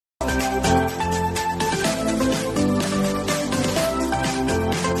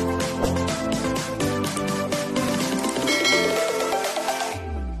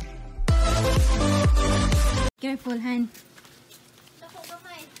Careful, Han.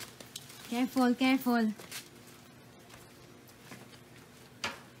 Careful, careful.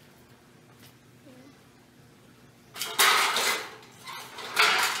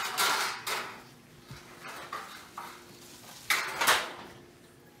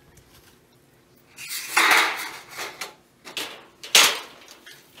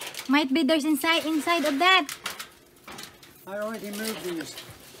 Might be there's inside of that. I already moved these.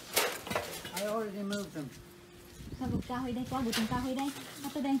 I already moved them. Sabog kahoy day ko, butong kahoy day.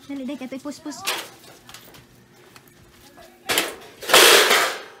 Ato day, dali day, kato ipus-pus.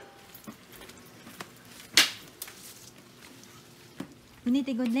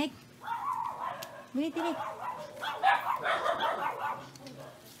 Guniti, good leg. Guniti, leg.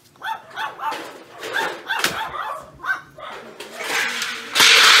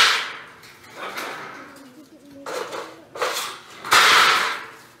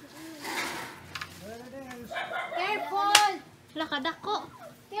 Lakadako.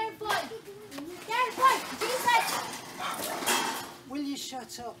 Careful! Careful! Jesus! Will you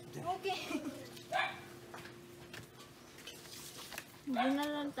shut up? Okay.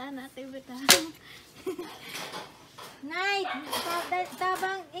 Ginalanta natin bita. Night!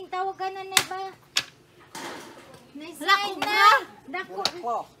 Tabang, ing tawag ka na, Night ba? Night, Hala, Night, Cobra! Night! Dako!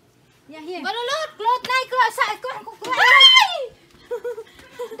 Cloth. Yeah, here. Balulot! Cloth, Night! Cloth! Sa,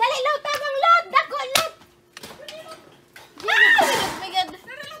 dali, load! Tabang, load! Dako, load! Oh my God.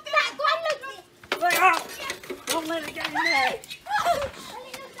 Dako, load! Don't let it get in there.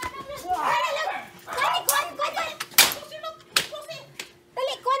 Dali, load! Tabang, load! Dali, load!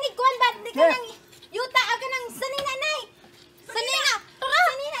 Dali, kuhan! Dali, kuhan! Ba't di ka Yeah. nang... Yuta, aga nang sanina, Night! Sanina!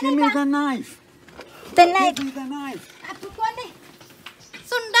 Sanina, Give me the knife. The Night! Give me the knife. Ato, kuhan, Night!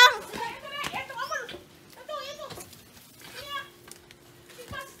 Sundang!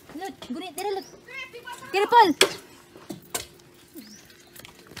 Load! Gunit, dali, load! Careful!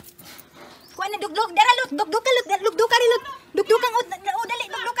 Kuha na dugdug, dara lut, dugdug ka lut, dugdug ka lut, dugdug kang dali,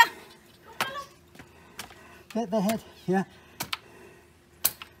 dugdug ka. Get the head. Yeah.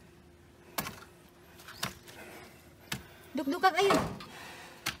 Dugdug ka ayun.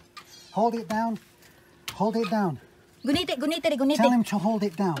 Hold it down. Hold it down. Guniti, guniti. Tell him to hold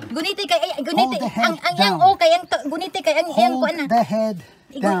it down. Guniti kay guniti. Hold the head Ang yang down. okay, ang guniti kay ang Hold kuha na. the head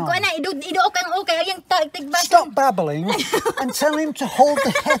down. Kuha na, iduo kang okay, ang tigbaso. Stop babbling and tell him to hold the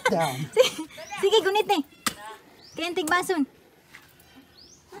head down. Sige, guniti. Kay ang tigbason.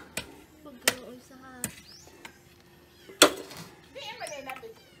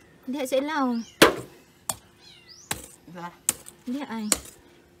 Diha sa ilaw. Diha ay.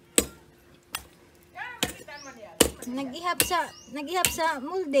 Nag-ihap sa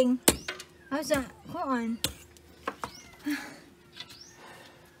molding. O sa kuan.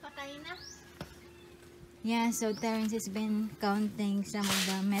 Patay na. Yeah, so Terrence has been counting some of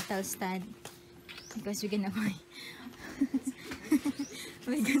the metal stud because we're gonna buy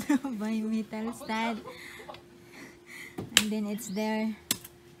metal stud, and then it's there.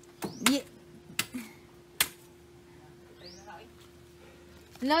 Yeah.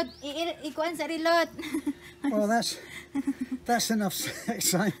 Lot, ikuan sa rilot. Well, that's enough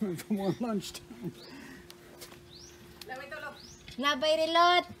excitement for one lunchtime. Labay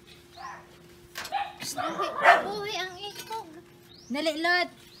rilot. Buhay ang ikog. Dali lot.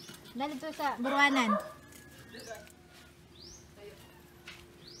 Dali to sa buruanan.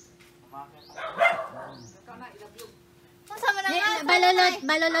 Masama na nga.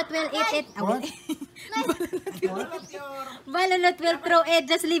 Balolot will eat it. What? Balolot will throw it.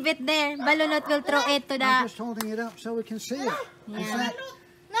 Just leave it there. Balolot will throw it to I'm the... just holding it up so we can see it. Yeah.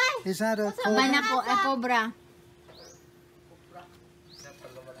 Is that a Bana ko, a cobra.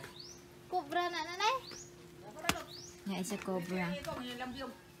 Cobra na, nanay. Yeah, it's a cobra.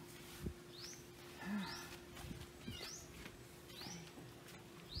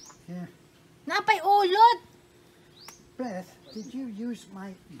 Yeah. Napay ulot! Beth, did you use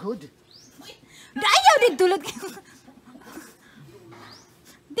my good? Dayaw din tulot kayo.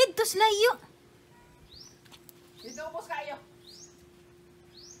 Dito slayo. Dito ubos kayo.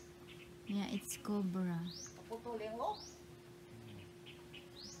 Yeah, it's cobra. Putulin mo.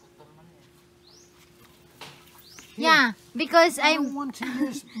 Yeah, because I I'm... don't want to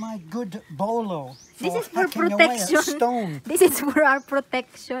use my good bolo This is for hacking away at protection. stone. This is for our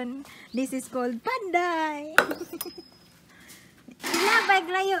protection. This is called panday. Sila,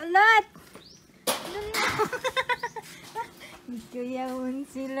 baglayo, lot. Kuyawon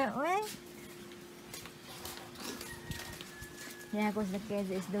sila, eh. Yeah, because the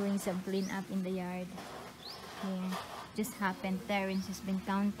kids is doing some clean up in the yard. Yeah, just happened. Terrence has been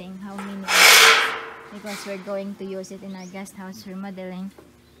counting how many. because we're going to use it in our guest house remodeling,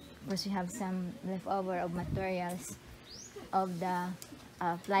 because we have some leftover of materials of the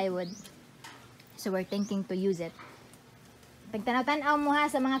plywood, so we're thinking to use it. Pagtanaw-tanaw mo ha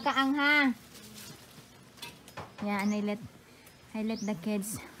sa mga kaang ha. Yeah, and I let the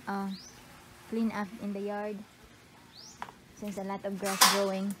kids clean up in the yard since a lot of grass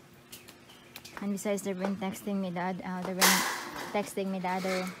growing. And besides, they've been texting me the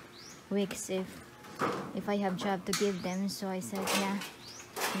other weeks if I have job to give them. So I said, yeah,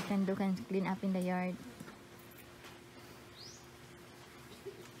 you can clean up in the yard.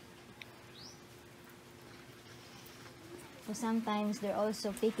 So sometimes they're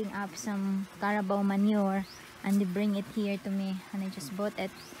also picking up some carabao manure and they bring it here to me, and I just bought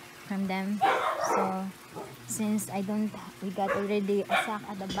it from them. So since we got already a sack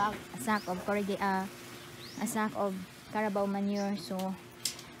at the back, a sack of carabao manure, so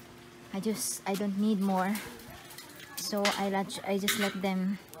I don't need more. So I just let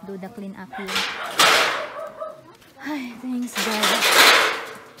them do the clean up here. Ay, thanks God.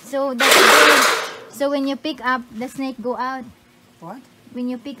 So that's good. So when you pick up, the snake go out. What? When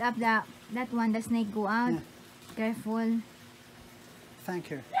you pick up that one, the snake go out. Yeah. Careful.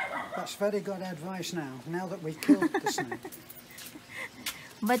 Thank you. That's very good advice now that we killed the snake.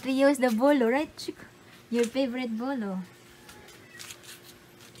 But we use the bolo, right? Your favorite bolo.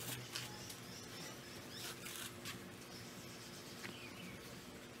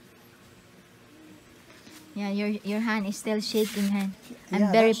 Yeah, your hand is still shaking, hand. I'm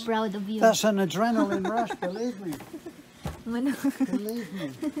Yeah, very proud of you. That's an adrenaline rush, believe me. Believe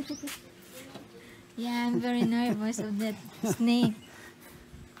me. Yeah, I'm very nervous of that snake.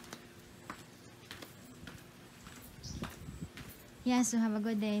 Yeah, so have a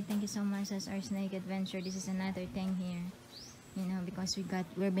good day. Thank you so much. That's our snake adventure. This is another thing here. You know, because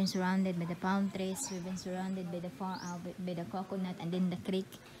we've been surrounded by the palm trees. We've been surrounded by the coconut and then the creek.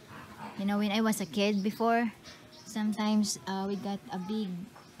 You know, when I was a kid before, sometimes we got a big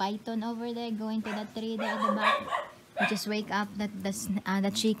python over there going to that tree there at the back. We just wake up that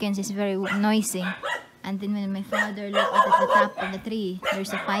the chickens is very noisy, and then when my father looked at the top of the tree,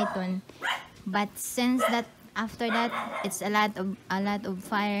 there's a python. But since that after that, it's a lot of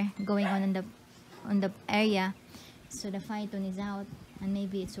fire going on the area, so the python is out, and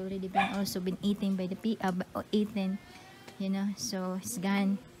maybe it's already been eaten by the eaten, you know, so it's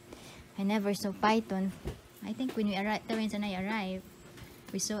gone. I never saw python. I think when Terence and I arrived,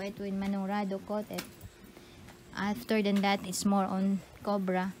 we saw it when Manong Rado caught it. After than that, it's more on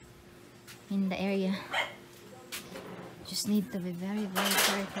Cobra in the area. Just need to be very, very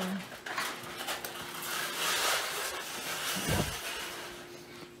careful.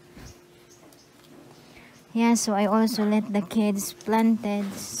 Yeah, so I also let the kids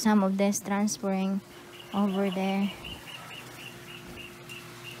planted some of this transferring over there.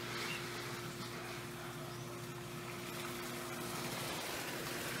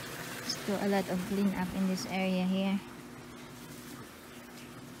 So a lot of clean up in this area here.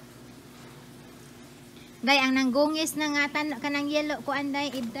 Day, ang nanggungis na nga kanang yellow ko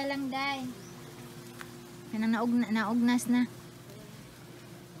anday, ibda lang day. Kanang naugnas na.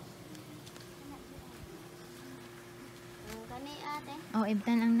 Kani ate. Oh,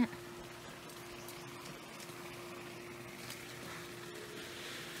 ibda lang na.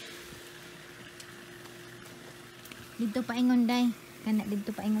 Dito pa ingon day. Kana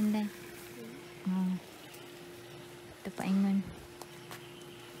dito pa ingon day. Oh. Dito pa ingon.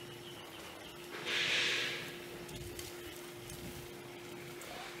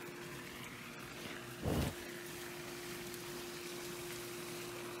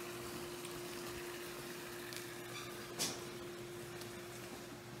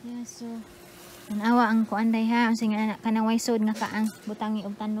 Yeah, so tanawa ang kuan day ha, sing kanang waysod nga kaang butangi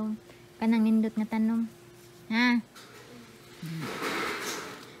og tanom, kanang nindot nga tanom. Ha?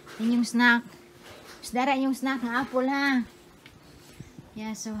 Inyong snack. Isdara inyong snack ng apple ha.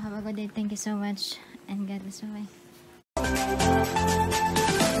 Yeah, so have a good day. Thank you so much. And God bless. Bye.